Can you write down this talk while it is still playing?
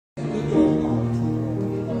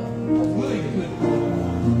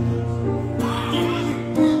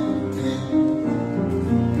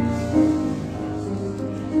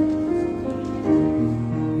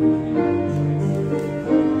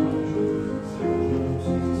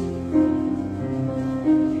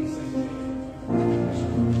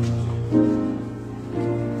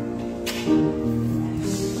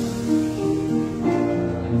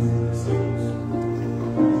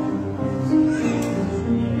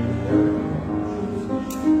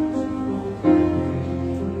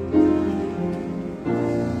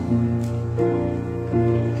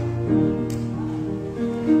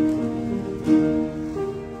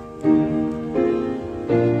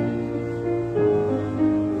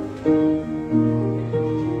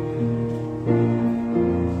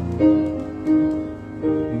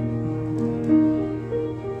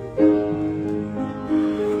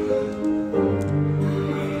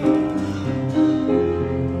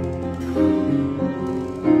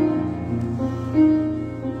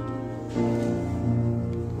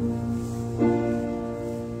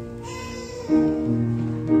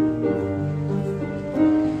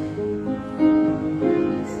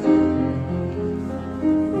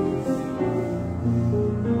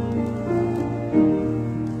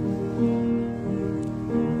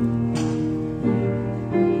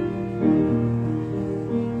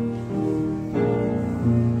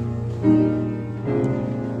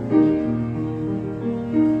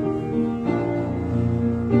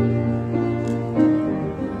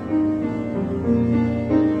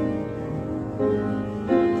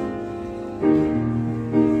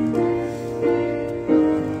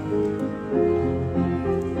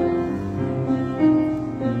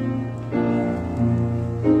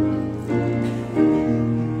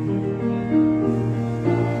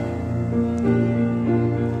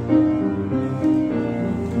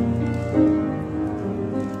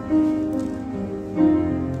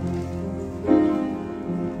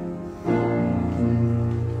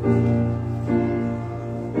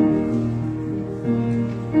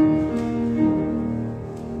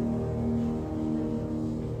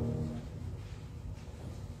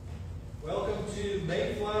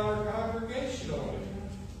Mayflower Congregational.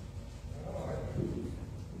 Oh, I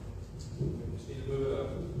just need to move it up.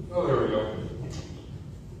 Oh, there we go.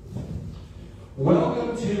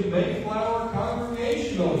 Welcome to Mayflower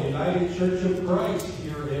Congregational United Church of Christ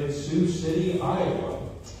here in Sioux City, Iowa,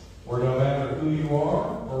 where no matter who you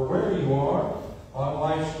are or where you are on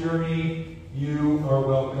life's journey, you are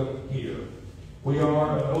welcome here. We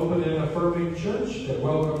are an open and affirming church that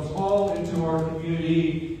welcomes all into our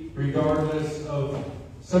community regardless of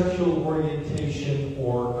sexual orientation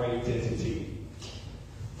or identity.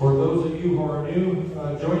 For those of you who are new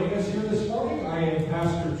joining us here this morning, I am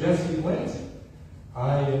Pastor Jessie Lent.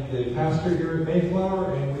 I am the pastor here at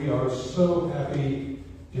Mayflower, and we are so happy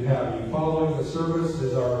to have you. Following the service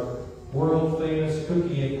is our world-famous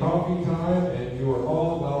cookie and coffee time, and you are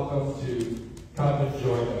all welcome to come and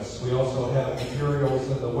join us. We also have materials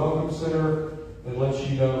in the Welcome Center that lets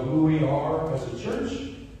you know who we are as a church,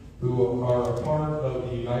 who are a part of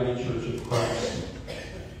the United Church of Christ.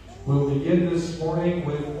 We'll begin this morning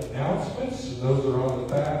with announcements, and those are on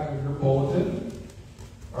the back of your bulletin.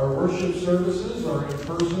 Our worship services are in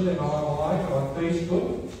person and online on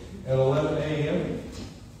Facebook at 11 a.m.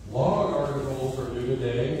 Log articles are due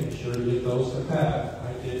today. Be sure to get those to Pat.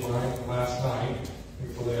 I did mine last night.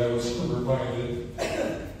 Thankfully, I was reminded.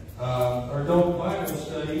 Our adult Bible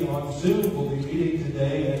study on Zoom will be meeting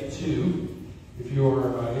today at 2. If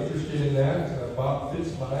you're interested in that, Bob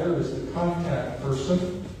Fitzmeyer is the contact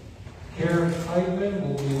person. Karen Heidman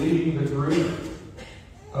will be leading the group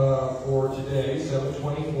for today,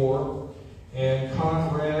 7:24, and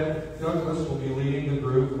Conrad Douglas will be leading the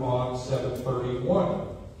group on 7:31.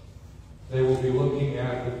 They will be looking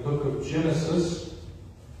at the book of Genesis,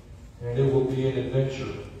 and it will be an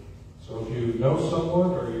adventure. So if you know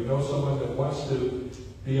someone or you know someone that wants to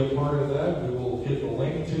be a part of that, we will get the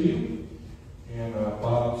link to you, and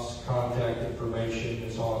Bob's contact information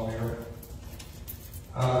is on there.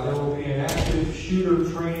 There will be an active shooter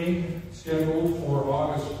training scheduled for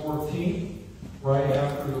August 14th, right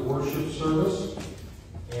after the worship service.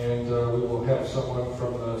 And we will have someone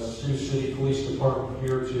from the Sioux City Police Department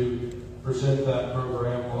here to present that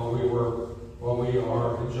program while we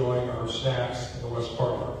are enjoying our snacks in the West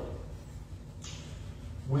Parlor.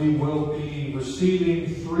 We will be receiving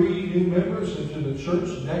 3 new members into the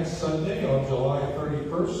church next Sunday on July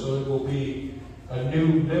 31st, so it will be a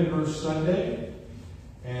new members Sunday.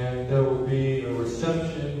 And there will be a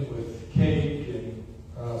reception with cake and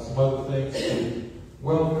some other things to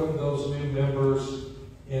welcome those new members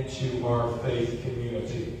into our faith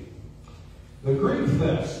community. The Greek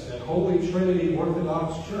Fest at Holy Trinity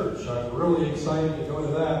Orthodox Church. I'm really excited to go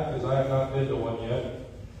to that because I have not been to one yet.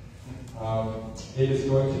 It is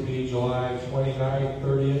going to be July 29th,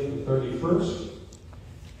 30th, and 31st.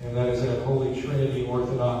 And that is at Holy Trinity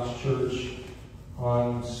Orthodox Church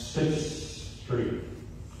on 6th Street.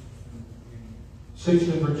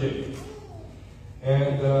 6th in Virginia.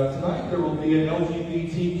 And tonight there will be an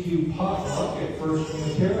LGBTQ potluck at First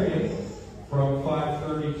Unitarian from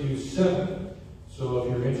 5:30 to 7. So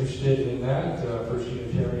if you're interested in that, First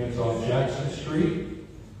Unitarian's on Jackson Street.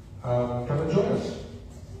 Come and join us.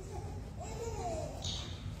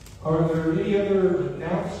 Are there any other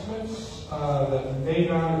announcements that may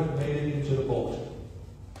not have made it into the bulletin?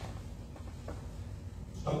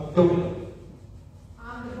 Go ahead.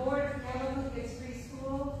 The board of Kids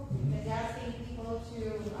Preschool is asking people to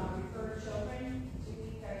refer children to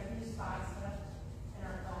keep their few spots left in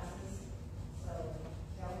our classes. So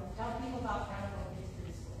tell people about Calico Kids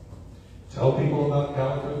Preschool. Tell people about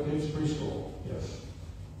Calico Kids Preschool. Yes.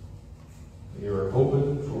 We are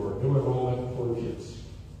open for new enrollment for kids.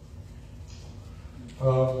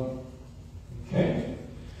 Okay.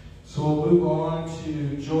 So we'll move on to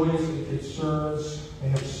joys and concerns. I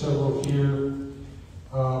have several here.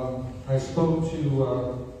 I spoke to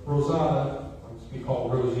Rosada, we call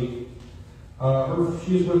Rosie.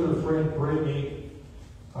 She's with her friend Brittany,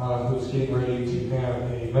 who's getting ready to have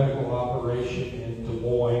a medical operation in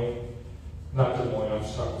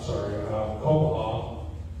Omaha.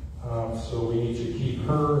 So we need to keep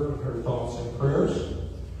her thoughts and prayers.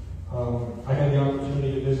 I had the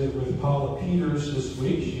opportunity to visit with Paula Peters this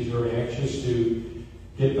week. She's very anxious to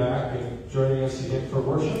get back and joining us again for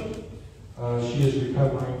worship. She is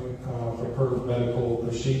recovering from her medical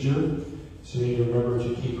procedure, so you need to remember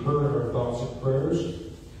to keep her in our thoughts and prayers.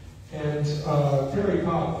 And Terry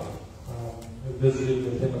Cobb, I visited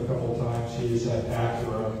with him a couple of times. He is at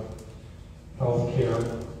Cura Healthcare.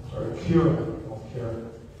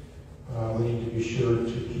 We need to be sure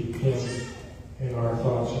to keep him in our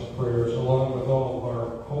thoughts and prayers, along with all of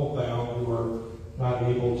our homebound who are not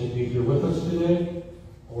able to be here with us today.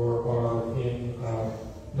 or are in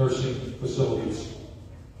nursing facilities.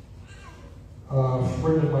 A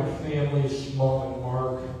friend of my family's mom and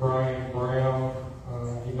Mark, Brian Brown,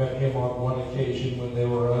 you met him on one occasion when they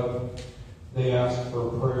were up. They asked for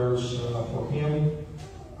prayers for him.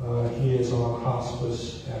 He is on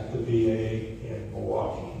hospice at the VA in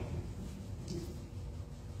Milwaukee.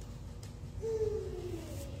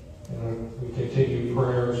 And we continue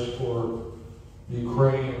prayers for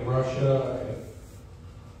Ukraine and Russia and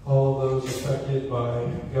all those affected by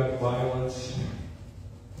gun violence.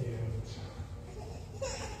 And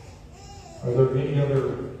are there any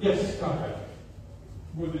other? Yes, go ahead.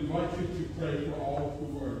 Would invite you to pray for all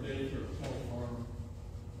who are in danger of self-harm.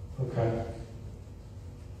 Okay.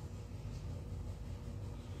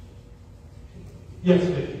 Yes,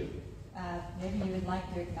 Vicki. Maybe you would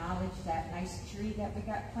like to acknowledge that nice tree that we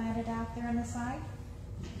got planted out there on the side?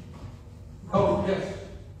 Oh, yes.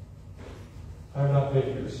 I've not been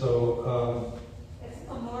here, so... It's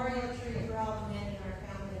a memorial tree for all the men in our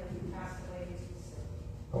family that have passed away this year.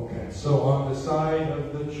 Okay, so on the side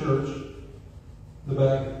of the church, the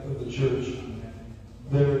back of the church,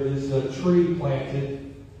 there is a tree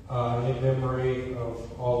planted in memory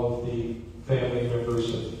of all of the family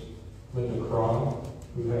members of Linda Cron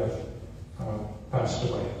who have passed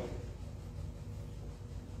away.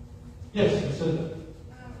 Yes, Ms. Linda.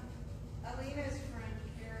 Alina's friend,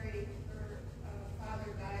 Carrie, her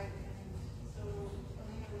father died, and so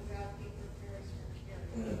Alina was out to keep her prayers for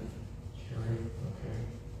Carrie. Carrie, okay.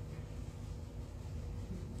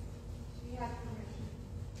 She had permission.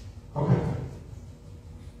 Okay.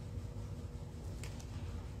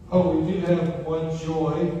 Oh, we do have one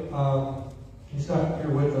Joy. He's not here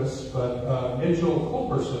with us, but Mitchell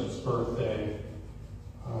Culberson's birthday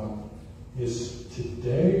is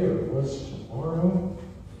today or was tomorrow.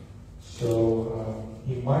 So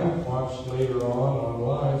he might watch later on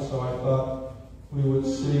live, so I thought we would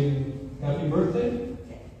sing happy birthday.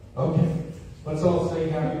 Okay. Let's all sing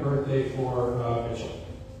happy birthday for Mitchell.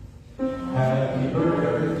 Happy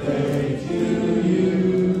birthday to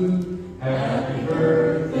you. Happy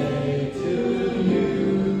birthday to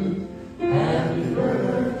you. Happy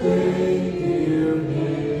birthday, dear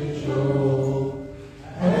Mitchell.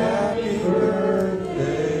 Happy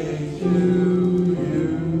birthday to you.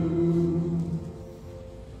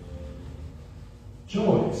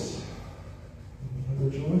 Joys. Any other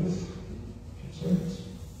joys? Concerns?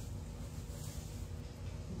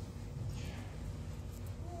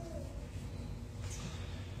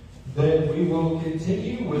 Then we will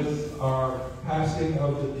continue with our passing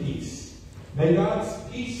of the peace. May God's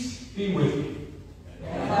peace be with you.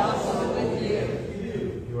 And also with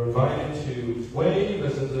you. You are invited to wave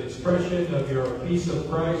as an expression of your peace of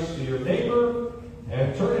Christ to your neighbor,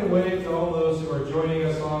 and turn and wave to all those who are joining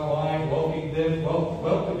us online, welcoming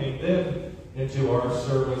them into our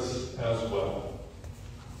service as well.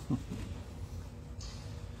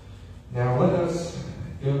 Now let us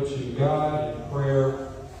go to God in prayer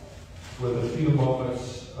with a few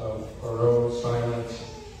moments of our own silent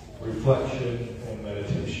reflection and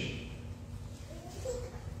meditation.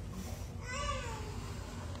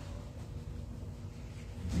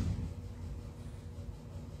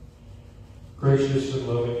 Gracious and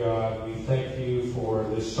loving God, we thank you for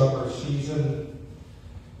this summer season,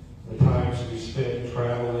 the times we spent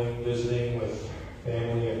traveling, visiting with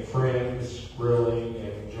family and friends, grilling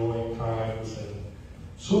and enjoying times in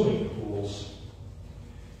swimming pools.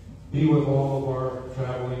 Be with all of our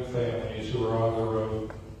traveling families who are on the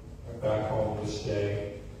road back home this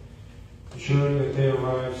day, ensuring that they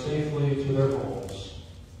arrive safely to their homes.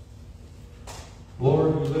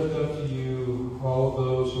 Lord, we lift up to you all of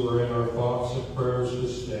those who are in our thoughts and prayers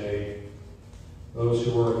this day, those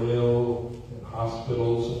who are ill in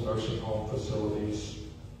hospitals and nursing home facilities,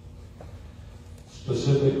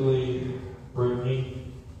 specifically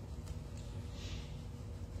Brittany,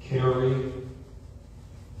 Carrie,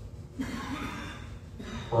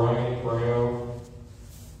 Brian Brown,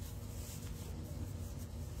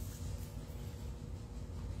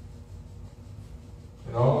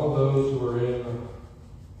 and all of those who are in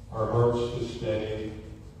our hearts this day,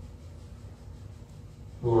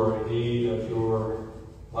 who are in need of your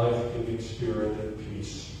life-giving spirit and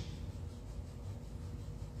peace.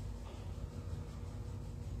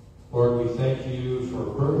 Lord, we thank you for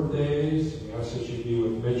birthdays. We ask that you be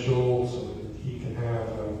with Mitchell so that he can have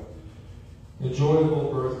an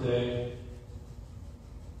enjoyable birthday.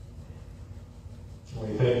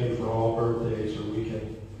 We thank you for all birthdays where we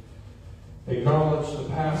can acknowledge the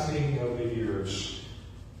passing of the years.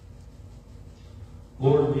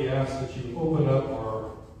 Lord, we ask that you open up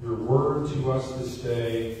your word to us this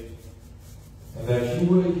day, and that you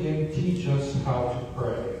would again teach us how to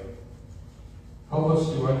pray. Help us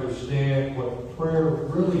to understand what prayer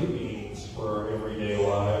really means for our everyday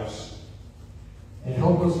lives, and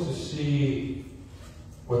help us to see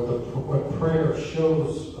what prayer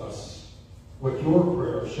shows us, what your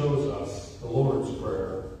prayer shows us, the Lord's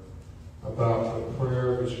Prayer, about what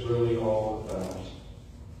prayer is really all about.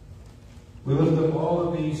 We lift up all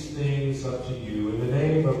of these things up to you in the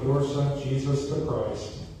name of your Son, Jesus the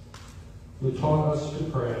Christ, who taught us to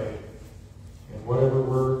pray, and whatever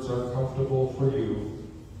words are comfortable for you,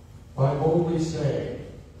 by boldly saying,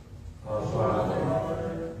 Our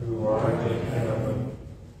Father, who art in heaven,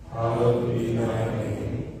 hallowed be thy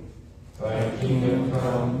name. Thy kingdom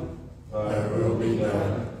come, thy will be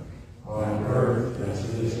done, on earth as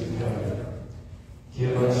it is in heaven.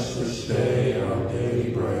 Give us this day our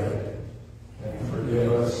daily bread, and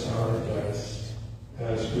forgive us our debts,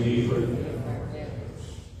 as we forgive our debtors.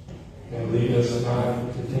 And lead us not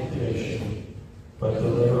into temptation, but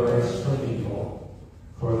deliver us from evil.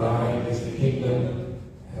 For thine is the kingdom,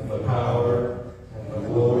 and the power, and the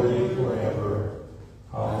glory forever.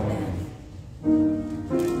 Amen.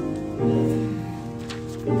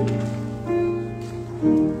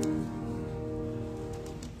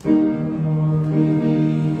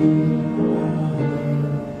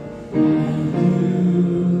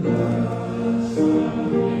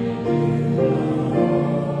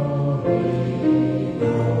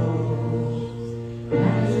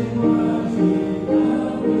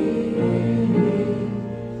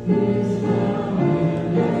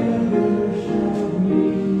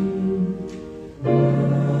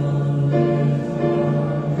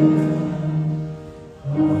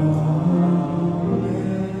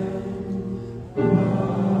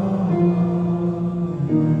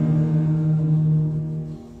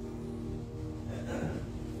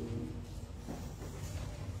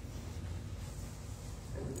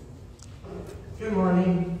 Good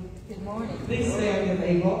morning. Good morning. Please stand if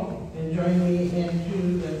able and join me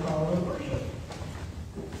into the call of worship.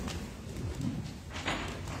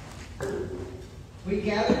 We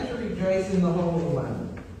gather to rejoice in the Holy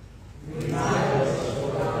One. Revive us,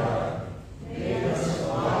 O God. Make us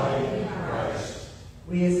alive in Christ.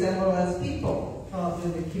 We assemble as people, called to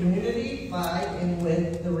the community by and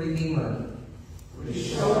with the Redeemer.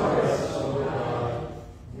 Restore us, O God.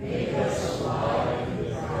 Make us alive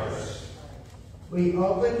in Christ. We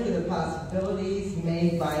open to the possibilities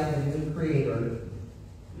made by the new Creator.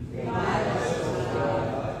 Revive us, O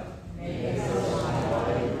God. Make us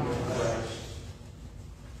alive in Christ.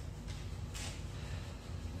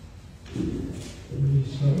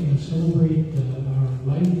 We celebrate our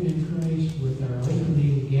life in Christ with our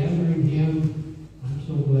opening gathering hymn. I'm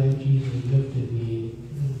so glad Jesus lifted me.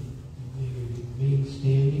 They remain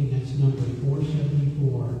standing. That's number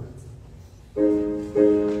 474.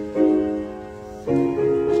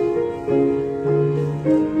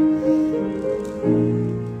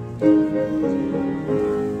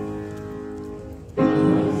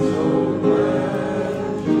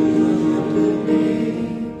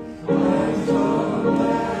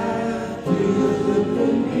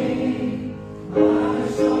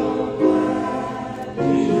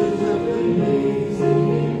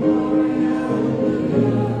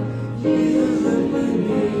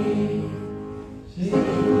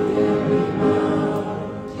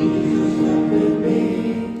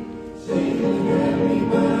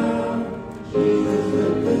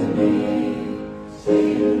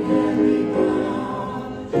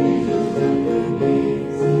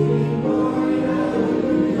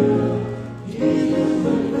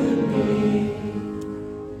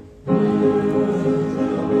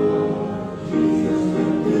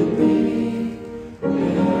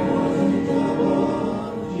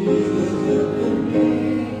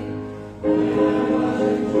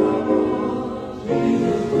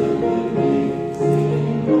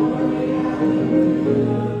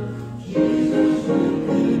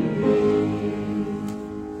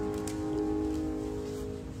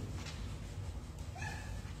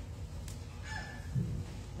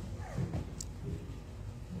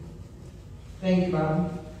 Thank you,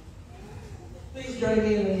 Bob. Please join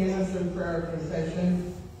me in the unison prayer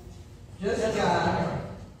confession. Just God,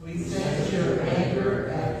 we sense your anger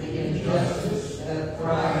at the injustice that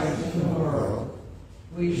thrives in the world.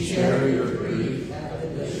 We share your grief at the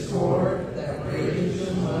discord that rages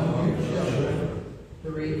among your children,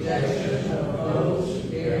 the rejection of those who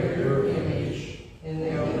bear your image, and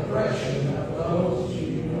the oppression of those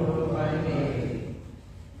you know by name.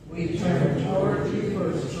 We turn toward you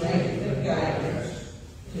for strength and guidance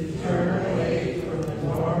to turn away from the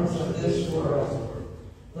norms of this world,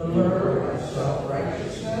 the lure of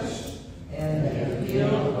self-righteousness and the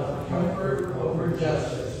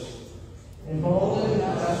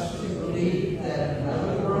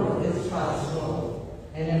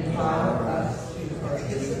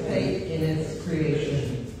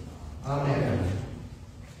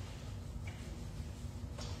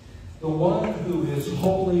The one who is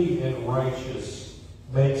holy and righteous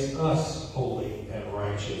makes us holy and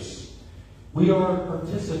righteous. We are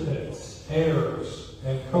participants, heirs,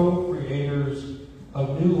 and co-creators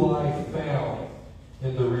of new life found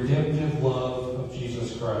in the redemptive love of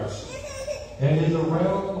Jesus Christ, and in the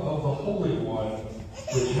realm of the Holy One,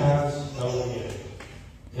 which has no end.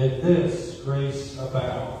 In this, grace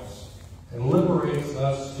abounds and liberates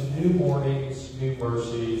us to new mornings, new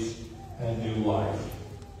mercies, and new life.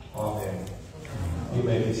 Amen. You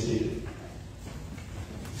may be seated.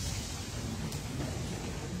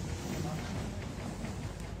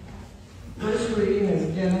 First reading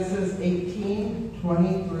is Genesis 18,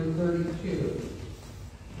 20 through 32.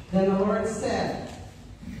 Then the Lord said,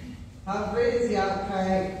 "How great is the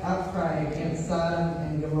outcry against Sodom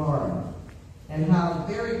and Gomorrah, and how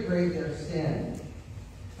very great their sin.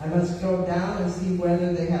 I must go down and see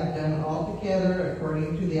whether they have done altogether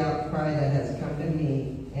according to the outcry that has come to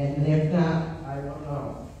me, and if not, I will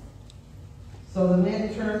know." So the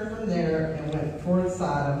men turned from there and went toward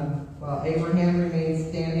Sodom, while Abraham remained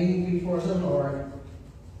standing before the Lord.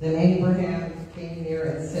 Then Abraham came near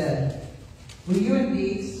and said, "Will you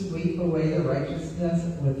indeed sweep away the righteousness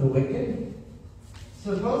with the wicked?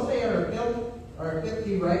 Suppose they are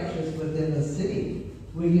 50 righteous within the city.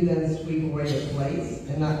 Will you then sweep away the place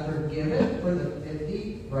and not forgive it for the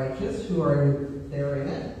 50 righteous who are there in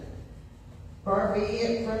it? Far be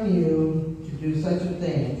it from you to do such a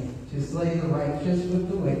thing, to slay the righteous with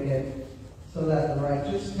the wicked, so that the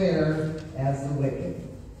righteous fare as the wicked.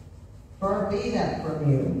 Far be that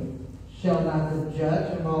from you. Shall not the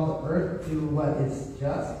judge of all the earth do what is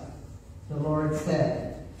just?" The Lord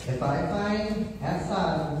said, "If I find at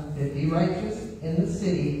Sodom 50 righteous in the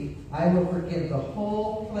city, I will forgive the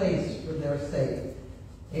whole place for their sake."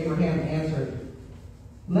 Abraham answered,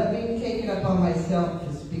 "Let me take it upon myself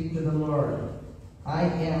to speak to the Lord. I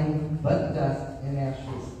am but dust and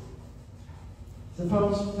ashes.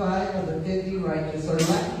 Suppose 5 of the 50 righteous are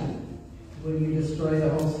lacking. Will you destroy the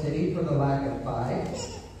whole city for the lack of 5?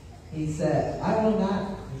 He said, "I will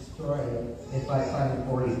not destroy it if I find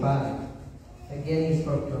 45. Again he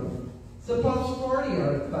spoke to him. "Suppose 40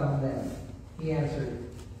 are found there." He answered,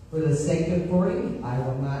 "For the sake of 40, I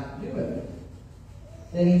will not do it."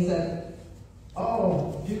 Then he said,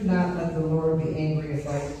 "Oh, do not let the Lord be angry if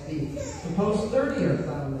I speak. Suppose 30 are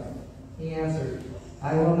found there." He answered,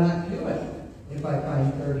 "I will not do it if I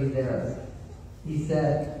find 30 there." He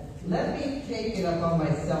said, "Let me take it upon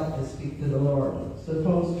myself to speak to the Lord.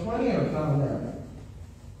 Suppose 20 are found there."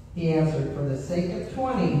 He answered, "For the sake of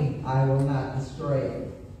 20, I will not destroy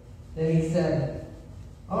it." Then he said,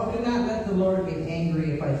 "Oh, do not let the Lord be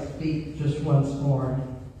angry if I speak just once more.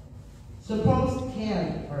 Suppose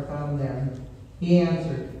 10 are found there." He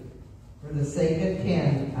answered, "For the sake of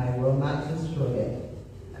 10, I will not destroy it."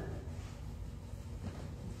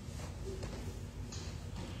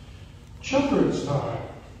 Children's time.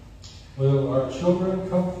 Will our children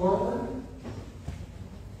come forward?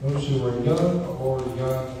 Those who are young or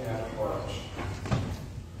young at heart.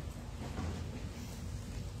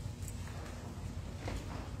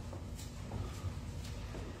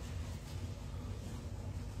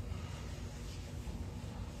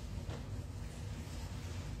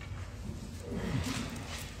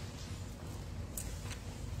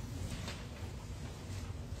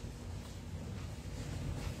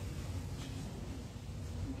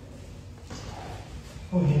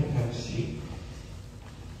 Go ahead and have a seat.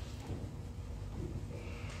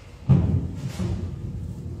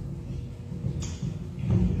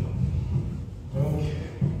 Okay.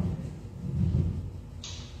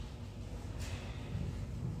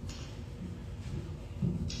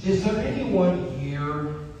 Is there anyone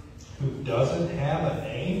here who doesn't have a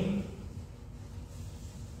name?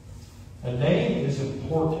 A name is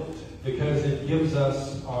important because it gives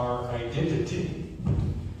us our identity.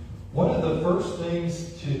 One of the first things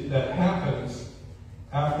that happens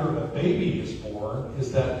after a baby is born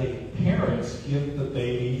is that the parents give the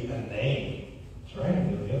baby a name. That's right,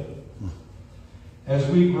 Amelia. As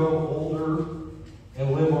we grow older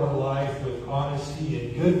and live our life with honesty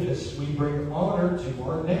and goodness, we bring honor to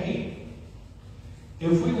our name.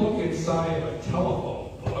 If we look inside a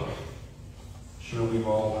telephone book, sure we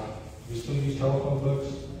still use telephone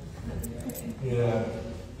books? Yeah.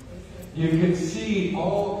 You can see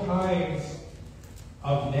all kinds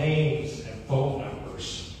of names and phone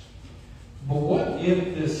numbers. But what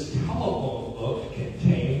if this telephone book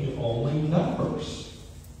contained only numbers?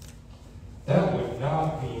 That would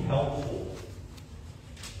not be helpful,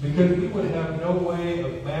 because we would have no way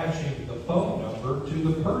of matching the phone number to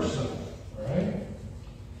the person, right?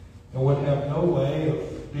 And would have no way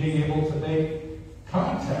of being able to make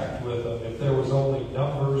contact interact with them if there was only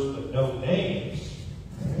numbers but no names?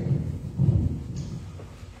 Right?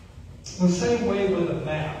 The same way with a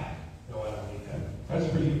map. No, I don't need that. That's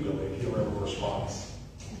for you, Billy, if you ever response.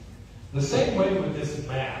 The same way with this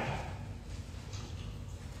map.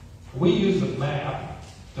 We use a map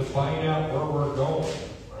to find out where we're going,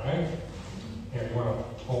 right? Here, you want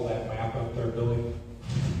to hold that map up there, Billy?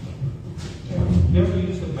 Yeah. You ever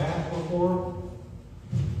used a map before?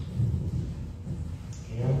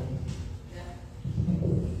 Yeah.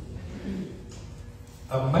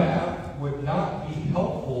 A map would not be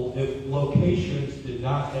helpful if locations did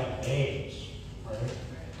not have names, right?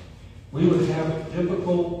 We would have a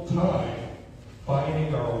difficult time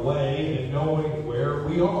finding our way and knowing where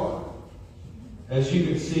we are. As you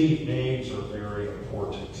can see, names are very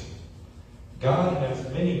important. God has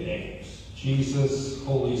many names: Jesus,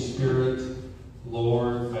 Holy Spirit,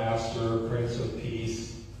 Lord, Master, Prince of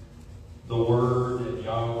Peace, the Word, and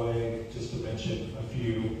Yahweh, just to mention a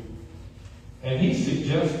few. And he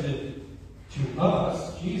suggested to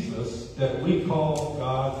us, Jesus, that we call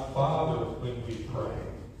God Father when we pray.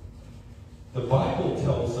 The Bible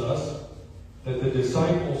tells us that the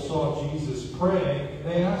disciples saw Jesus praying, and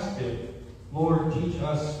they asked him, Lord, teach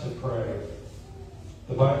us to pray.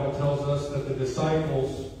 The Bible tells us that the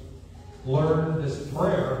disciples learned this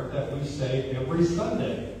prayer that we say every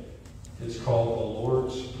Sunday. It's called the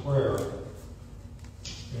Lord's Prayer.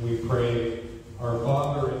 And we pray, Our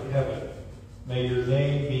Father in heaven, may your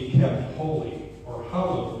name be kept holy, or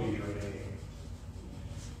hallowed be your name.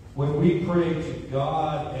 When we pray to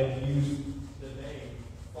God and use the name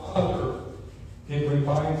Father, it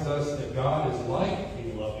reminds us that God is like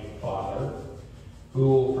a loving Father who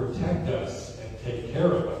will protect us and take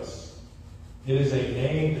care of us. It is a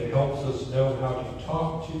name that helps us know how to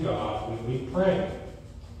talk to God when we pray.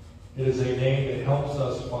 It is a name that helps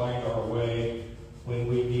us find our way when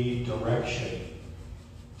we need direction,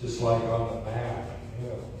 just like on the map.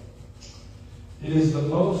 It is the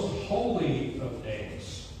most holy of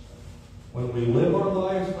names. When we live our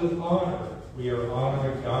lives with honor, we are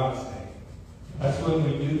honoring God's name. That's when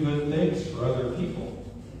we do good things for other people.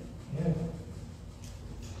 Yeah.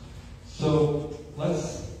 So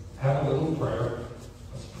let's have a little prayer.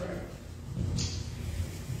 Let's pray.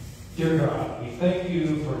 Dear God, we thank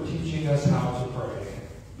you for teaching us how to pray.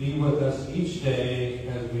 Be with us each day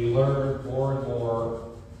as we learn more and more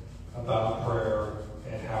about prayer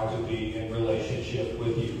and how to be in relationship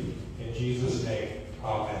with you. In Jesus' name,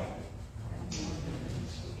 amen.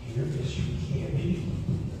 So here is your candy.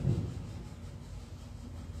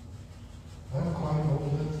 Not quite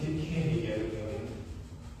old enough to get candy yet, Billy.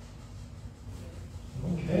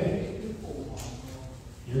 Okay.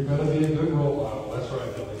 You're going to be a good role model. That's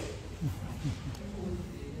right, Billy.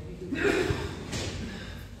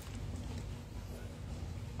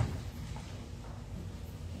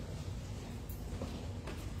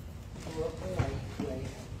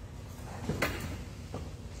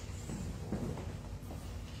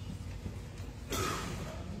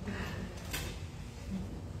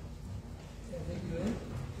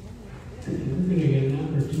 We're going to get an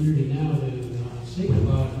opportunity now to think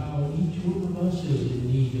about how each one of us is in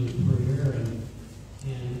need of prayer.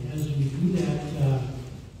 And as we do that,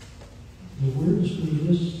 the words for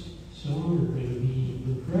this song are going to be,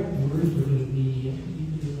 the correct words are going to be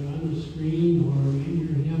either on the screen or in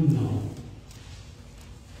your hymnal.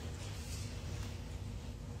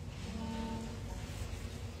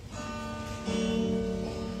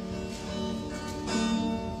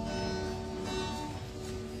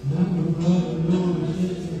 Not my brother, nor my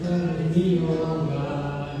sister, but me, oh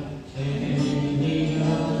God, stand in need of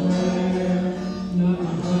prayer. Not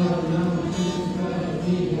my brother, nor my sister, but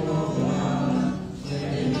me, oh God,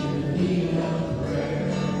 stand in need of prayer.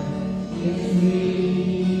 It's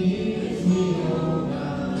me, oh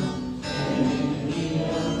God, stand in need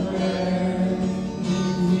of prayer.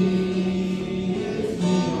 It's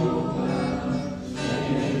me, oh God,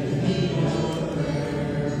 stand in need of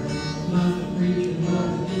prayer. Not the preacher, not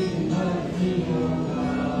the deacon, but me, oh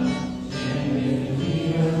God, stand in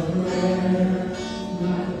need of prayer.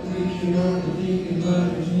 Not the preacher, not the deacon,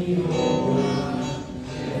 but me, oh God,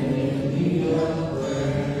 stand in need of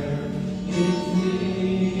prayer. It's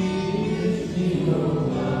me, oh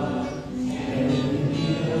God, stand in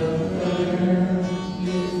need of prayer.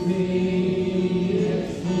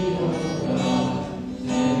 It's me, oh God,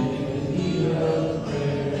 stand in need of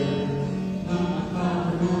prayer. Not my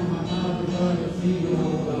father, nor my mother, but it's me,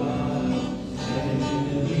 oh God, stand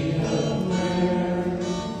in need of prayer.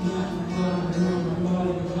 Not my father, nor my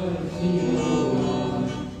mother, but it's me, oh God,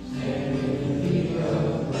 stand in need of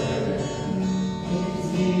prayer. It's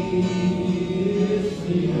me,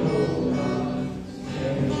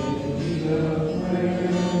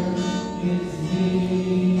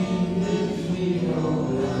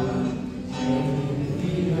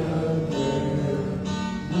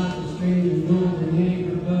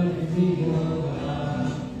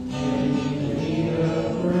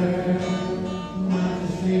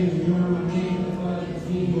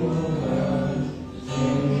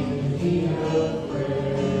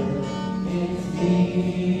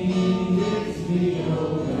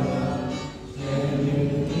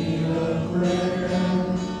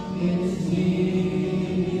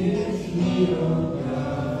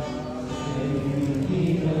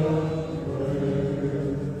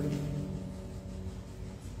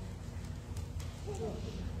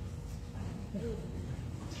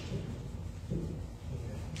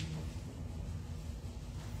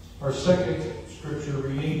 Our second scripture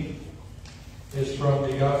reading is from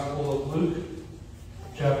the Gospel of Luke,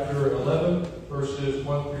 chapter 11, verses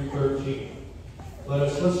 1 through 13. Let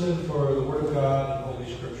us listen for the Word of God in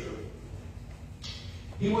Holy Scripture.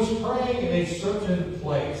 He was praying in a certain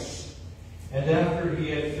place, and after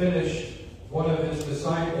he had finished, one of his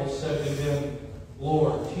disciples said to him,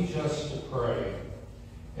 "Lord, teach us to pray,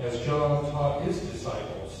 as John taught his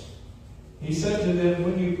disciples." He said to them,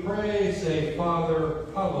 "When you pray, say, Father,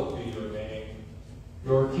 hallowed be your name.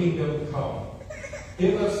 Your kingdom come.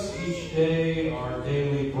 Give us each day our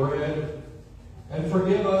daily bread, and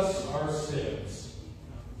forgive us our sins,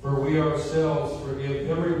 for we ourselves forgive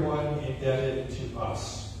everyone indebted to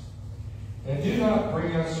us. And do not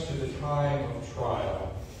bring us to the time of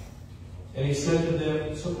trial." And he said to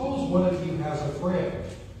them, "Suppose one of you has a friend,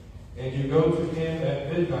 and you go to him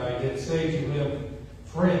at midnight and say to him,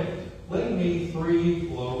 'Friend, lend me 3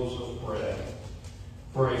 loaves of bread,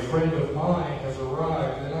 for a friend of mine has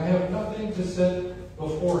arrived, and I have nothing to set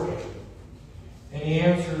before him.' And he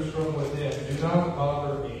answers from within, 'Do not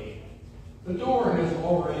bother me. The door has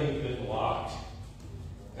already been locked,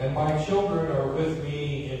 and my children are with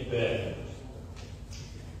me in bed.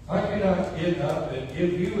 I cannot get up and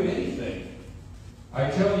give you anything. I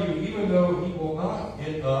tell you, even though he will not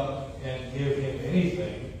get up and give him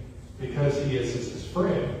anything, because he is his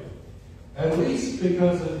friend, at least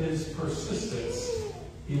because of his persistence,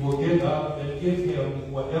 he will get up and give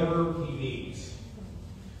him whatever he needs.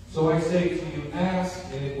 So I say to you, ask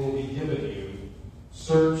and it will be given you.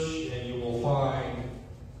 Search and you will find.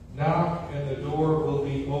 Knock and the door will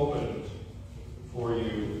be opened for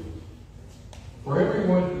you. For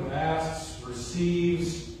everyone who asks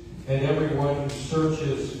receives, and everyone who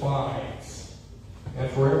searches finds. And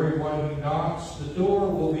for everyone who knocks, the door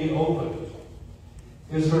will be opened.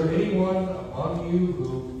 Is there anyone among you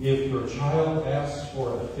who, if your child asks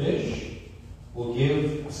for a fish, will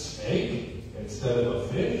give a snake instead of a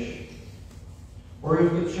fish? Or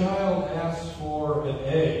if the child asks for an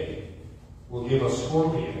egg, will give a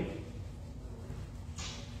scorpion?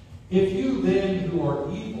 If you then, who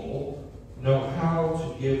are evil, know how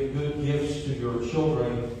to give good gifts to your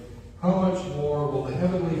children, how much more will the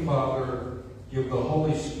Heavenly Father give the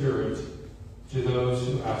Holy Spirit to those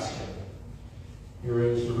who ask him?" Here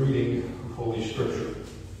is the reading of Holy Scripture.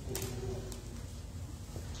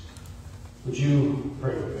 Would you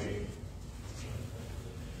pray with me?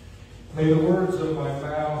 May the words of my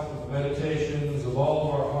mouth and the meditations of all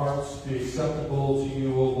of our hearts be acceptable to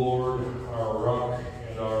you, O Lord, our rock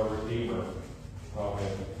and our Redeemer.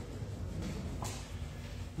 Amen.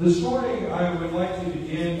 This morning I would like to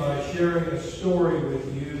begin by sharing a story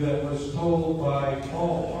with you that was told by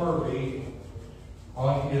Paul Harvey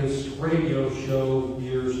on his radio show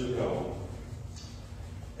years ago.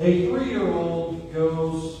 A 3-year-old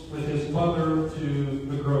goes with his mother to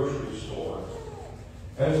the grocery store.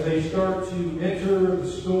 As they start to enter the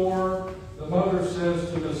store, the mother says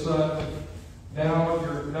to the son, "Now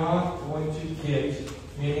you're not going to get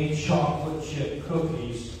any chocolate chip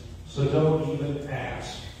cookies, so don't even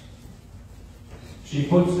ask." She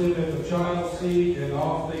puts him in the child's seat and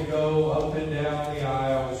off they go up and down the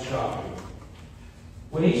aisles shopping.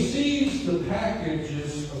 When he sees the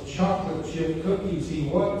packages of chocolate chip cookies he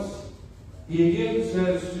wants, he again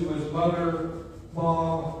says to his mother,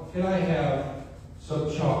 "Mom, can I have some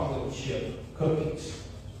chocolate chip cookies?"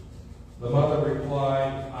 The mother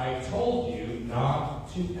replied, "I told you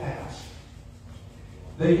not to ask."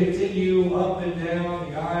 They continue up and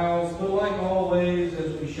down the aisles, but like always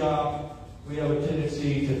as we shop, we have a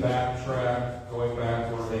tendency to backtrack, going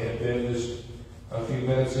back where they had been just a few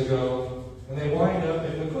minutes ago. And they wind up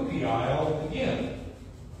in the cookie aisle again.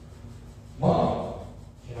 "Mom,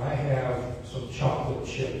 can I have some chocolate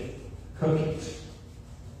chip cookies?"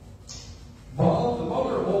 "Mom," the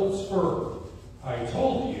mother holds firm, "I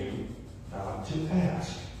told you not to ask."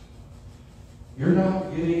 you're not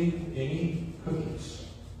getting any cookies.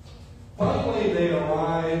 Finally, they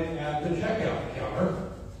arrive at the checkout counter.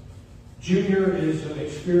 Junior is an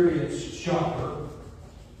experienced shopper,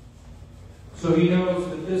 so he knows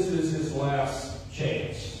that this is his last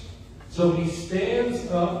chance. So he stands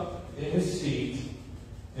up in his seat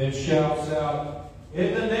and shouts out,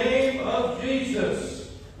 "In the name of Jesus,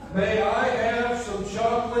 may I have some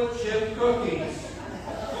chocolate chip cookies?"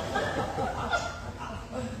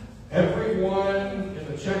 Everyone in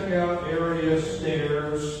the checkout area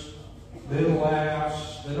stares, then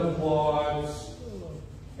laughs, then applauds.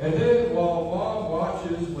 And then, while Mom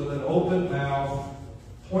watches with an open mouth,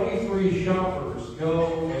 23 shoppers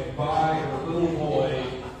go and buy her little boy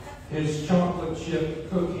his chocolate chip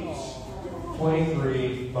cookies.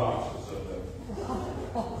 23 boxes of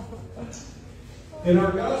them. In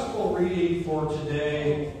our gospel reading for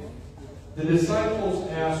today, the disciples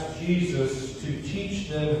asked Jesus to teach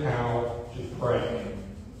them how to pray.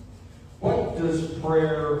 What does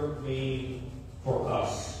prayer mean for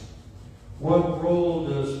us? What role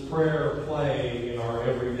does prayer play in our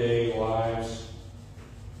everyday lives?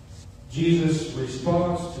 Jesus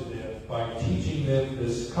responds to them by teaching them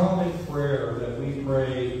this common prayer that we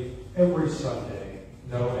pray every Sunday,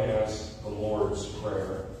 known as the Lord's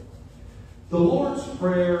Prayer. The Lord's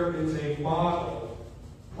Prayer is a model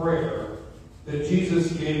prayer that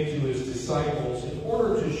Jesus gave to his disciples in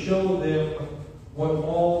order to show them what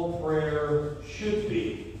all prayer should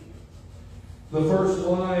be. The first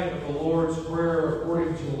line of the Lord's Prayer,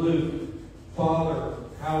 according to Luke, "Father,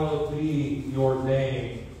 hallowed be your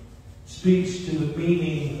name," speaks to the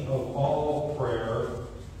meaning of all prayer.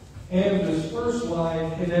 And this first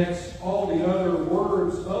line connects all the other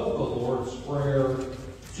words of the Lord's Prayer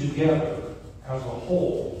together as a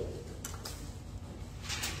whole.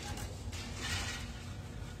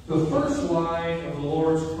 The first line of the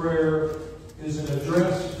Lord's Prayer is an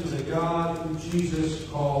address to the God who Jesus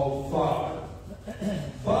called Father.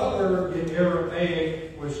 Father in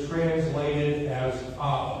Aramaic was translated as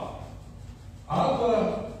Abba.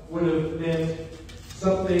 Abba would have meant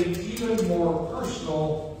something even more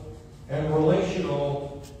personal and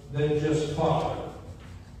relational than just father.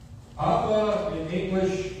 Abba in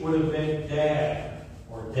English would have meant dad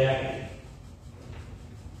or daddy.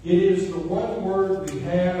 It is the one word we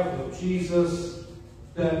have of Jesus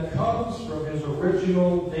that comes from his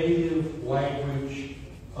original native language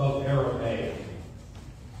of Aramaic.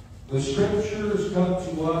 The scriptures come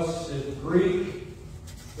to us in Greek,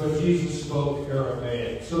 but Jesus spoke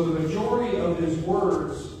Aramaic. So the majority of his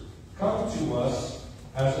words come to us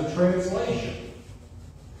as a translation.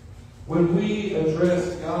 When we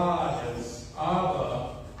address God as Abba,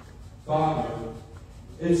 Father,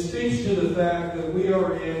 it speaks to the fact that we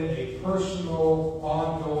are in a personal,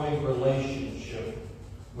 ongoing relationship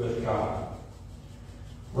with God.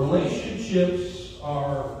 Relationships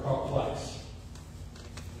are complex.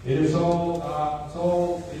 It is not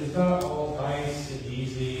all nice and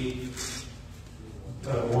easy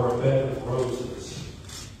or a bed of roses.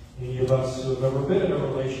 Any of us who have ever been in a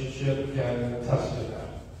relationship can attest to that.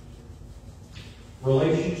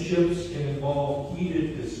 Relationships can involve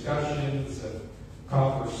heated discussions and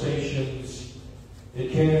conversations.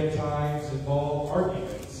 It can at times involve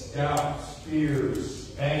arguments, doubts,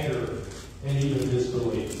 fears, anger, and even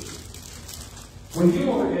disbelief. When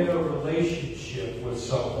you are in a relationship with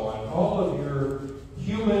someone, all of your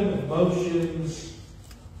human emotions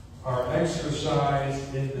are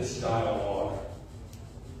exercised in this dialogue.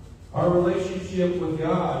 Our relationship with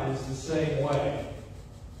God is the same way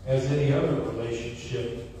as any other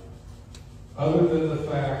relationship, other than the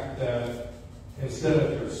fact that instead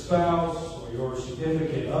of your spouse or your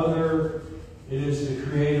significant other, it is the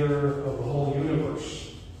creator of the whole universe.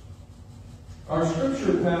 Our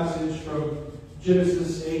scripture passage from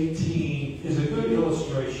Genesis 18 is a good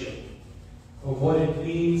illustration of what it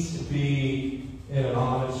means to be in an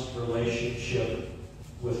honest relationship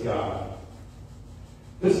with God.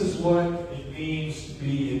 This is what it means to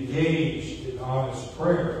be engaged in honest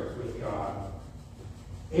prayer with God.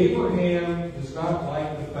 Abraham does not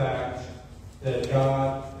like the fact that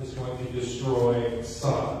God is going to destroy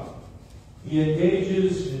Sodom. He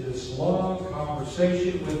engages in this long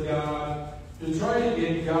conversation with God to try to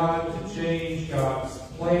get God to change God's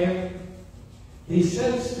plan. He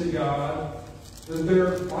says to God that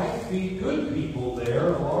there might be good people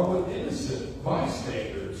there along with innocent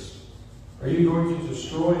bystanders. Are you going to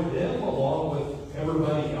destroy them along with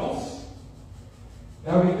everybody else?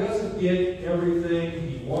 Now, he doesn't get everything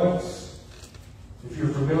he wants. If you're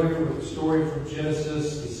familiar with the story from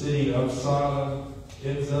Genesis, the city of Sodom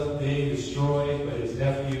ends up being destroyed, but his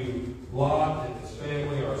nephew Lot and his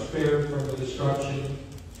family are spared from the destruction.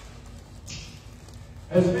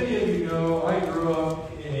 As many of you know, I grew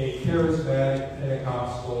up in a charismatic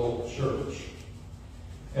Pentecostal church.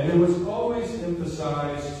 And it was always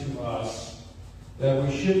emphasized to us that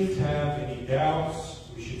we shouldn't have any doubts,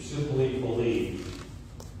 we should simply believe.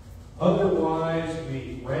 Otherwise,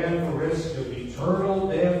 we ran the risk of eternal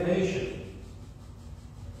damnation.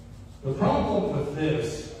 The problem with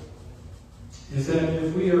this is that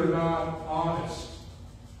if we are not honest,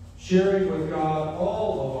 sharing with God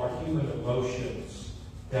all of our human emotions,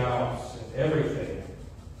 doubts, and everything,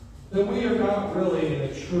 then we are not really in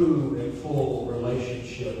a true and full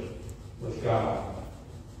relationship with God.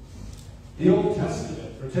 The Old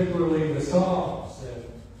Testament, particularly the Psalms and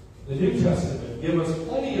the New Testament, give us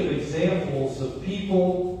plenty of examples of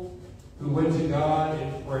people who went to God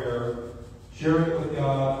in prayer, sharing with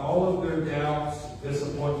God all of their doubts,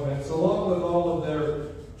 disappointments, along with all of their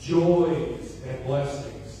joys and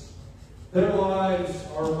blessings. Their lives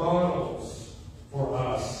are models for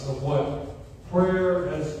us of what prayer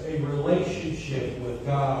as a relationship with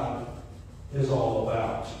God is all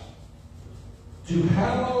about. To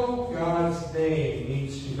hallow God's name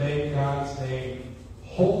means to make God's name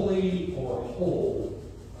holy or whole.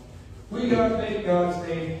 We gotta make God's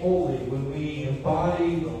name holy when we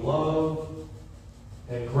embody the love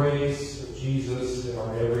and grace of Jesus in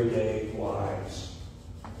our everyday lives.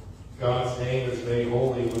 God's name is made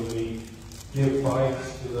holy when we give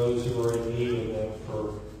bikes to those who are in need of them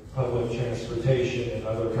for public transportation in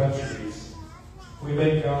other countries. We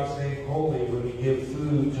make God's name holy when we give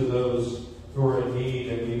food to those who are in need,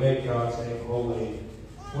 and we make God's name holy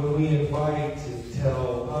when we invite and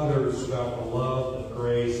tell others about the love and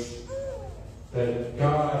grace that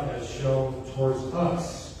God has shown towards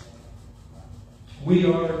us. We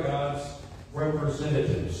are God's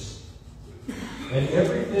representatives, and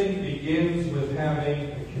everything begins with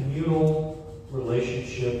having a communal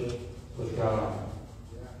relationship with God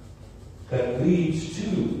that leads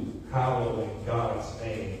to hallowing God's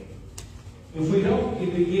name. If we don't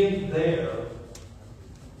begin there,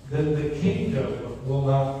 then the kingdom will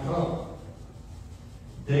not come.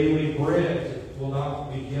 Daily bread will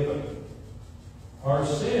not be given. Our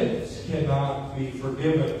sins cannot be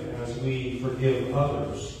forgiven as we forgive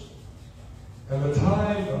others. And the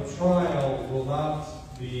time of trial will not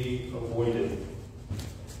be avoided.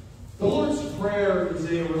 The Lord's Prayer is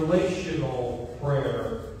a relational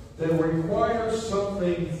prayer that requires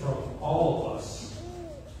something from all of us,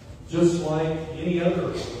 just like any other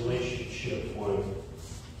relationship would.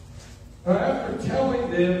 Now, after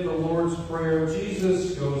telling them the Lord's Prayer,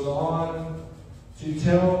 Jesus goes on to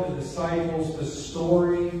tell the disciples this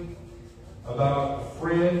story about a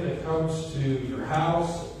friend that comes to your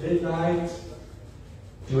house at midnight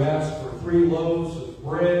to ask for 3 loaves of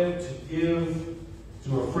bread to give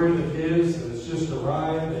to a friend of his that has just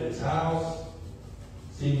arrived at his house.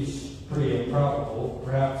 Seems pretty improbable.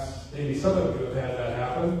 Perhaps maybe some of you have had that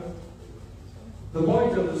happen. The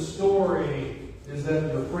point of the story is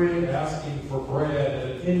that your friend asking for bread at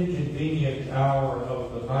an inconvenient hour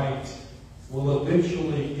of the night will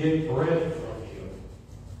eventually get bread from you.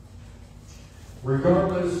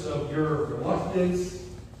 Regardless of your reluctance,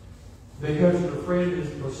 because your friend is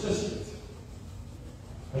persistent.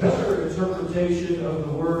 Another interpretation of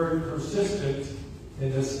the word persistent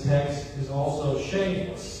in this text is also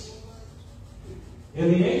shameless.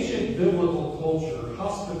 In the ancient biblical culture,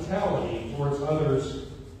 hospitality towards others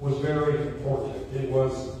was very important. It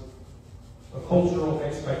was a cultural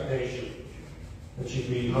expectation that you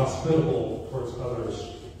be hospitable towards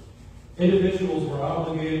others. Individuals were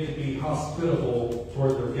obligated to be hospitable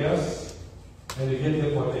toward their guests and to give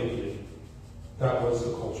them what they needed. That was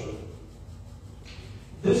the culture.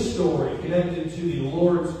 This story, connected to the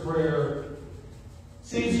Lord's Prayer,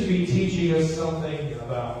 seems to be teaching us something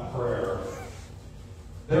about prayer.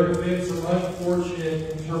 There have been some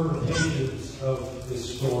unfortunate interpretations of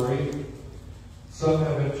this story. Some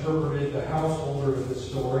have interpreted the householder of the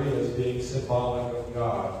story as being symbolic of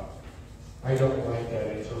God. I don't like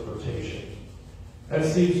that interpretation. That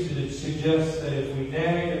seems to suggest that if we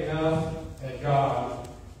nag enough at God,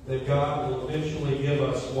 that God will eventually give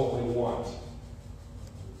us what we want.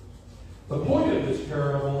 The point of this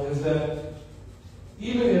parable is that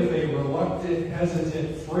even if a reluctant,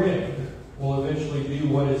 hesitant friend will eventually do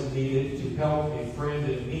what is needed to help a friend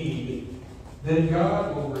in need, then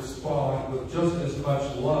God will respond with just as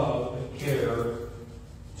much love and care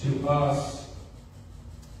to us,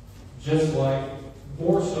 just like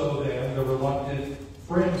more so than the reluctant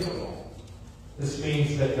friend will. This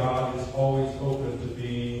means that God is always open to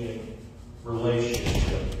being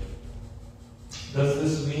relationship. Does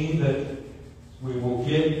this mean that we will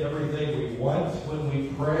get everything we want when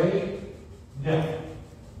we pray? No.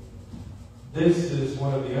 This is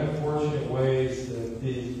one of the unfortunate ways that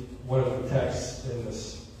one of the texts in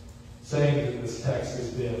this, saying that this text has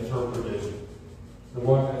been interpreted. The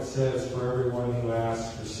one that says, for everyone who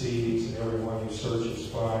asks receives, and everyone who searches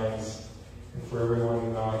finds, and for everyone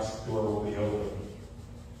who knocks, the door will be open.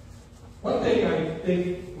 One thing I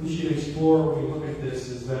think we should explore when we look at this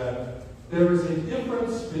is that there is a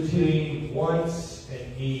difference between wants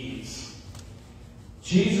and needs.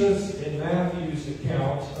 Jesus, in Matthew's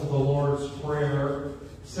account of the Lord's Prayer,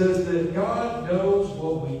 says that God knows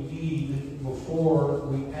what we need before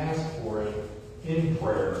we ask for it in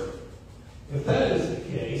prayer. If that is the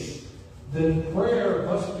case, then prayer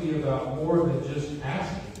must be about more than just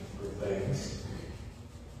asking for things.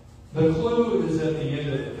 The clue is at the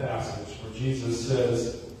end of the passage where Jesus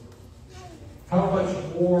says, how much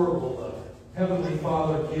more will the Heavenly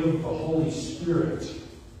Father give the Holy Spirit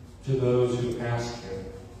to those who ask Him?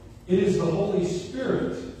 It is the Holy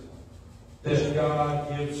Spirit that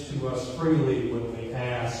God gives to us freely when we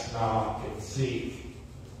ask, knock, and seek.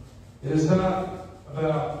 It is not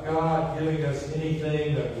about God giving us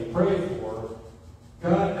anything that we pray for.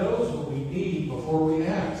 God knows what we need before we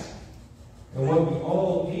ask. And what we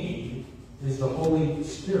all need is the Holy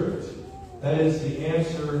Spirit. That is the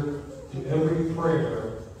answer to every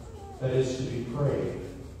prayer that is to be prayed.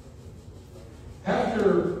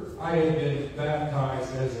 After I had been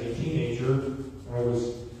baptized as a teenager, I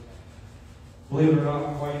was, believe it or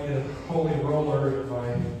not, quite the holy roller in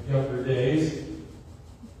my younger days.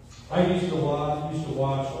 I used to watch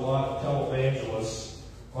a lot of televangelists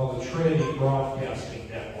on the Trinity Broadcasting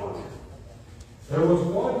Network. There was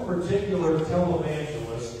one particular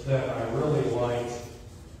televangelist that I really liked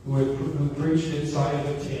who preached inside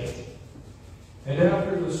of a tent. And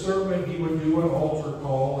after the sermon, he would do an altar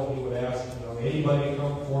call, and he would ask, anybody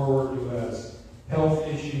come forward who has health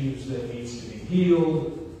issues that needs to be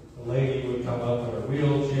healed. The lady would come up in her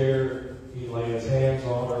wheelchair. He'd lay his hands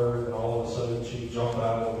on her, and all of a sudden she'd jump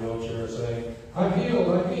out of the wheelchair saying, I'm healed,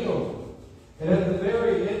 I'm healed. And at the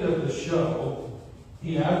very end of the show,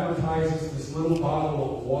 he advertises this little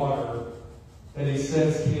bottle of water that he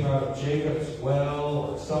says came out of Jacob's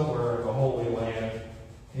well or somewhere in the Holy Land.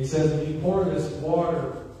 He says, if you pour this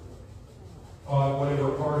water on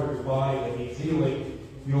whatever part of your body that needs healing,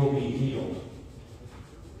 you'll be healed.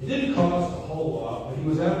 It didn't cost a whole lot, but he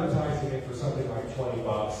was advertising it for something like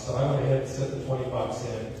 $20. So I went ahead and set the $20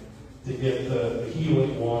 in to get the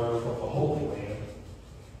healing water from the Holy Land.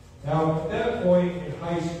 Now, at that point in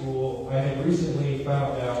high school, I had recently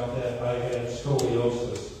found out that I had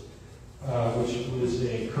scoliosis, which was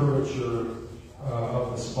a curvature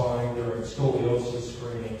of the spine during scoliosis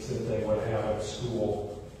screenings that they would have at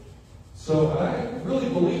school. So I really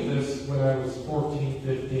believed this when I was 14,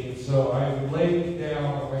 15. So I laid down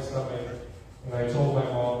on my stomach and I told my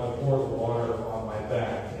mom to pour the water on my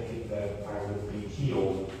back, thinking that I would be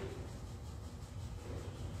healed.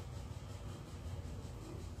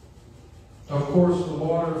 Of course, the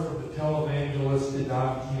water from the televangelist did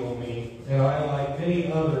not heal me, and I, like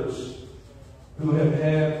many others who have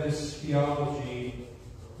had this theology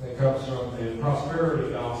that comes from the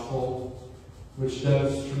prosperity gospel, which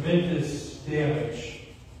does tremendous damage.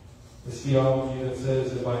 This theology that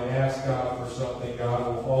says if I ask God for something, God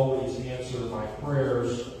will always answer my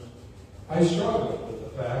prayers. I struggled with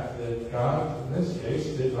the fact that God, in this case,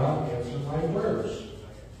 did not answer my prayers.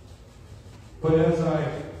 But as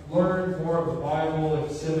I learned more of the Bible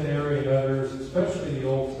in seminary and others, especially the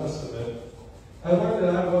Old Testament, I learned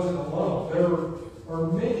that I wasn't alone. There are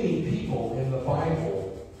many people in the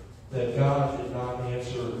Bible that God did not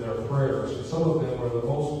answer their prayers. And some of them are the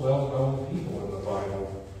most well-known people in the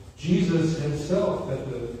Bible. Jesus himself at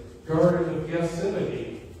the Garden of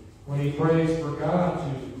Gethsemane, when he prays for God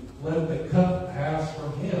to let the cup pass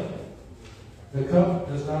from him. The cup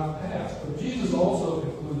does not pass. But Jesus also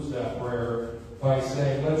concludes that prayer by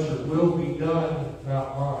saying, let your will be done,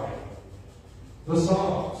 not mine. The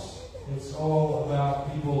Psalms, it's all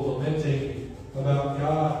about people lamenting about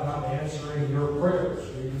God not answering your prayers.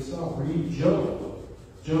 Read the Psalm. Read Job.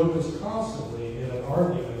 Job is constantly in an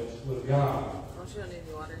argument with God.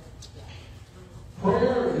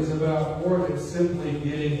 Prayer is about more than simply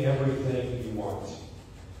getting everything you want.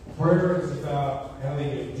 Prayer is about having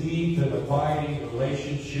a deep and abiding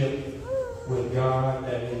relationship with God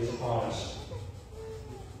that is honest,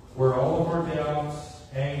 where all of our doubts,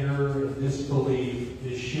 anger, and disbelief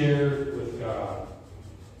is shared with God.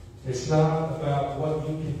 It's not about what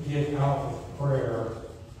you can get out of prayer.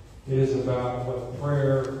 It is about what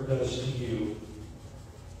prayer does to you.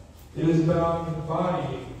 It is about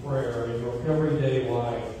embodying prayer in your everyday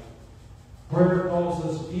life. Prayer calls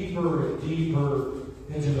us deeper and deeper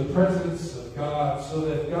into the presence of God so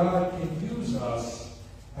that God can use us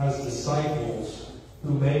as disciples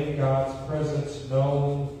who make God's presence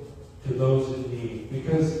known to those in need.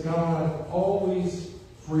 Because God always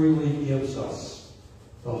freely gives us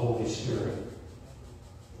the Holy Spirit.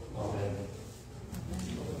 Amen.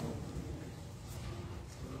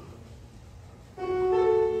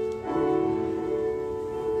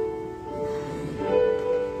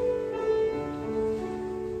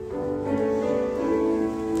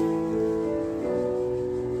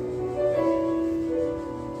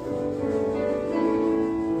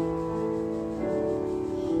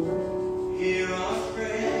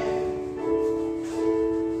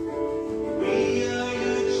 We are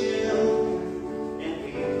your children.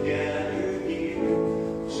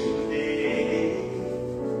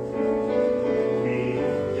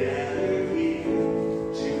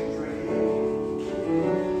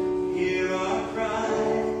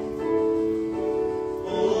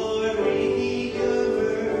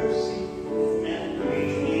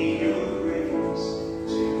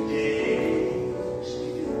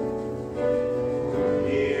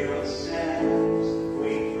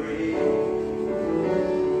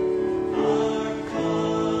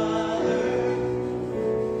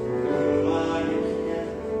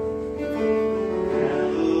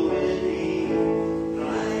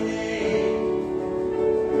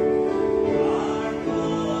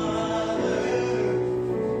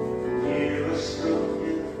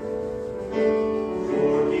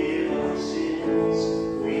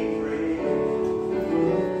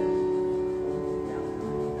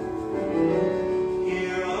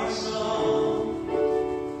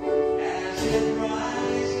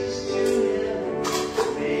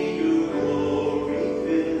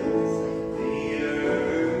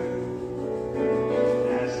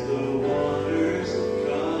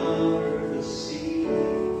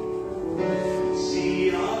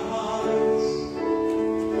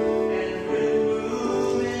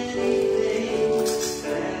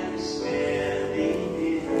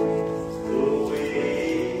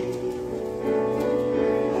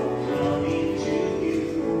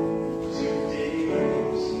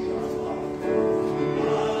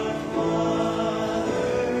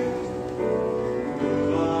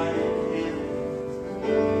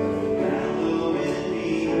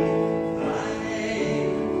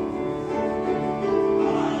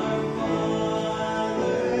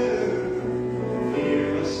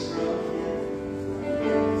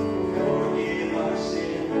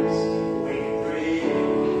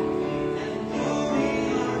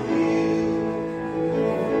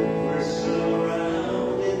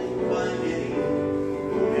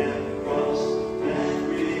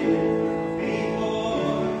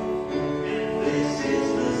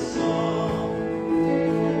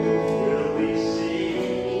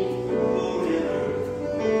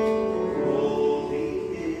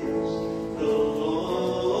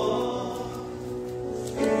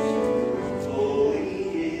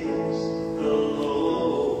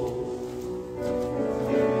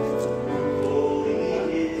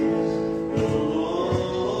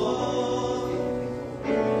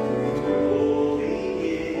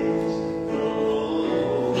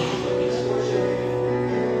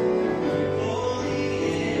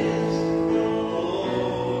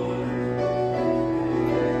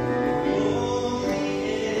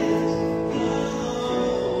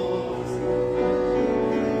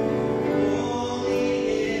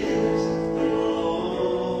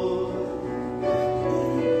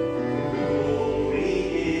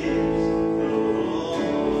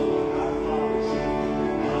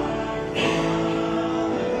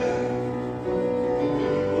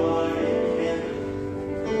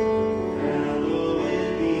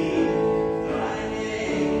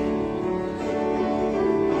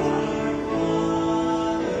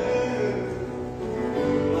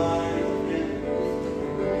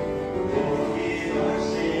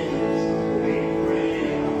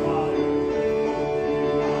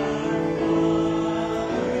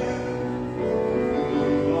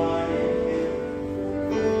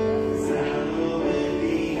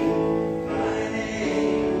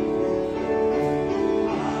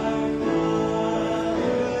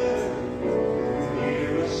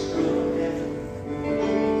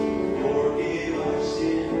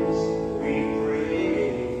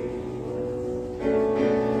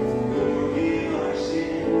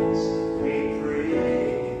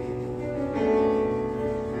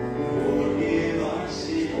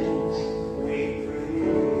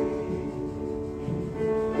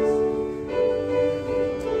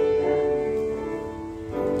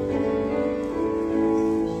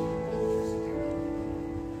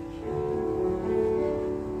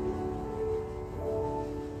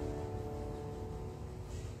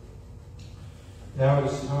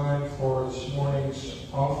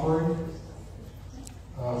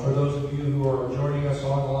 who are joining us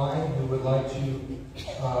online who would like to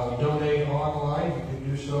donate online, you can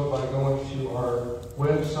do so by going to our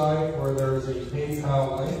website where there is a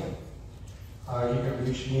PayPal link. You can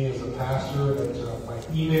reach me as a pastor at my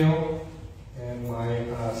email and my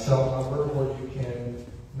cell number, or you can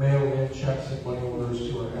mail in checks and money orders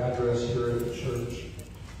to our address here at the church.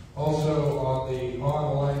 Also, on the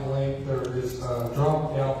online link, there is a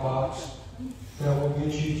drop-down box that will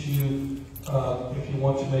get you to, if you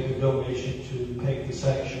want to make a donation to paint the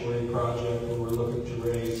sanctuary project, where we're looking to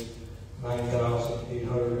raise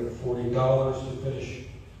 $9,840 to finish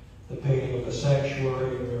the painting of the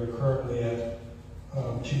sanctuary, and we're currently at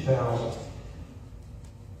 $2,000.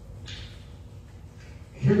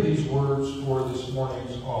 Hear these words for this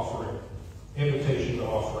morning's offering, invitation to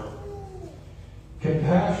offering.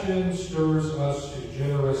 Compassion stirs us to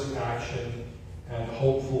generous action and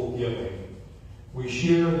hopeful giving. We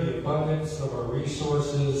share the abundance of our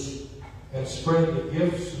resources and spread the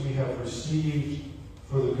gifts we have received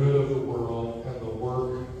for the good of the world and the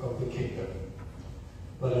work of the kingdom.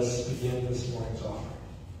 Let us begin this morning's offering.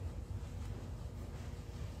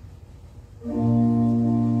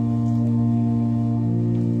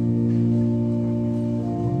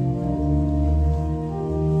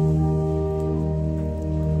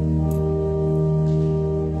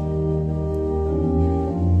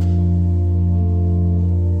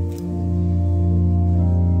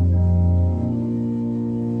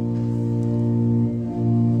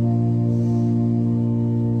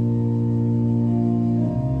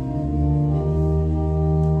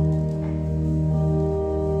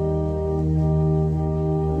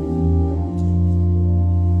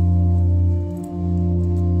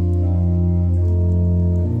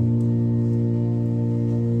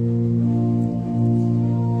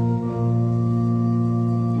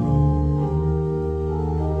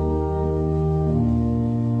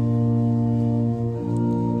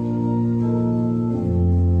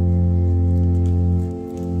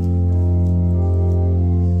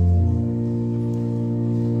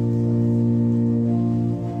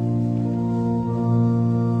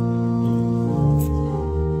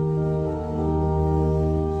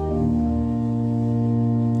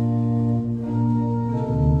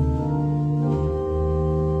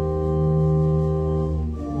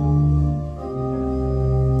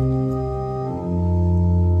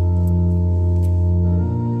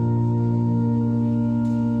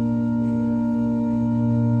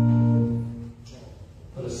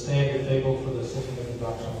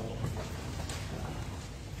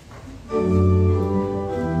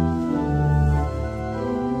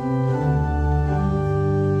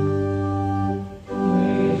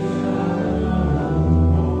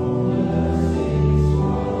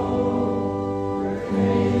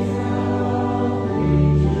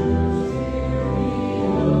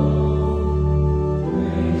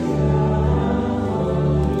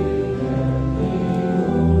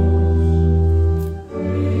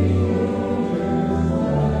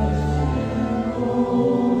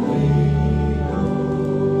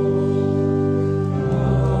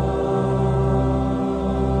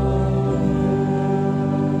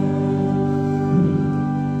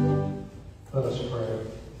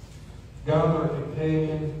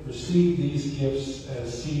 Receive these gifts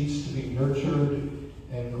as seeds to be nurtured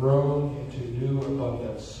and grown into new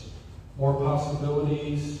abundance, more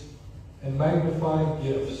possibilities, and magnified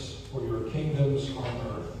gifts for your kingdoms on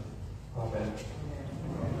earth. Amen.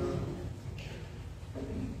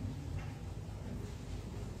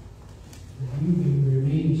 You may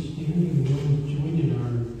remain standing. We'll join in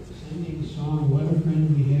our singing song, What a Friend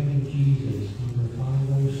We Have in Jesus, number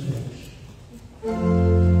 506. What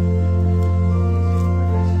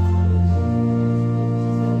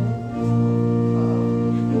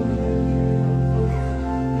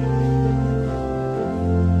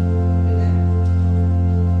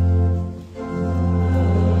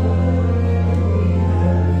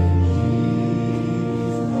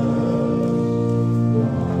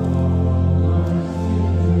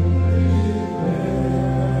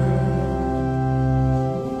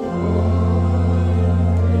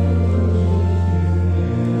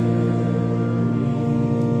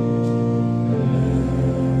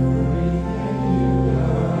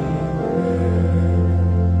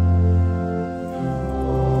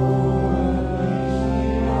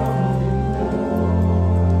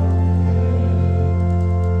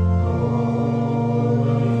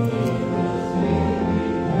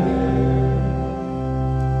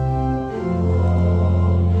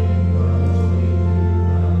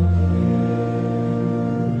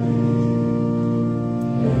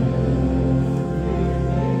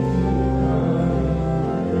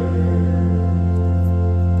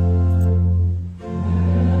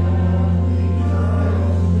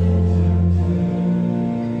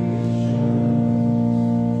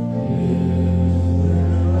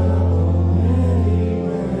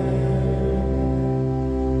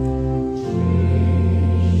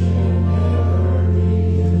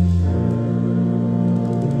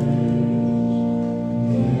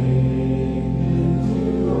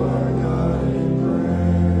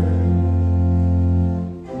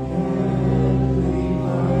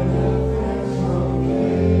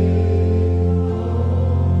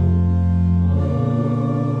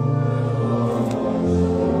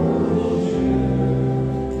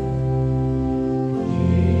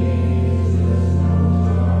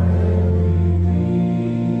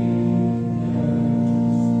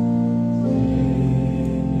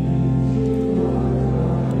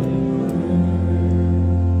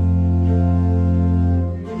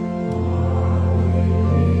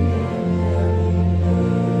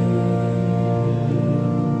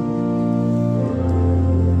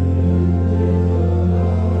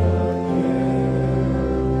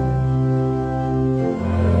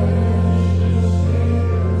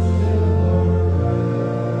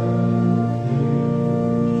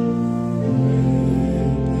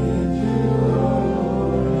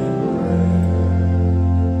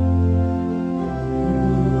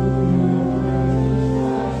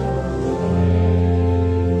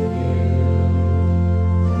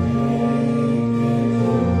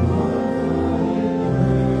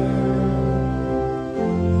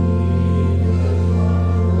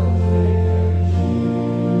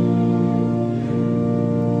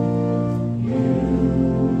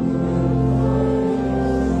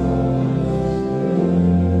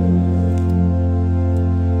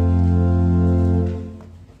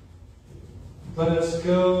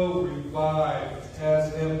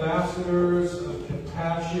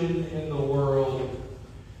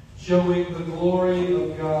the glory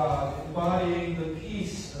of God, embodying the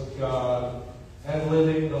peace of God, and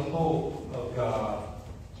living the hope of God.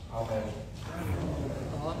 Amen.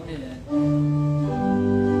 Amen.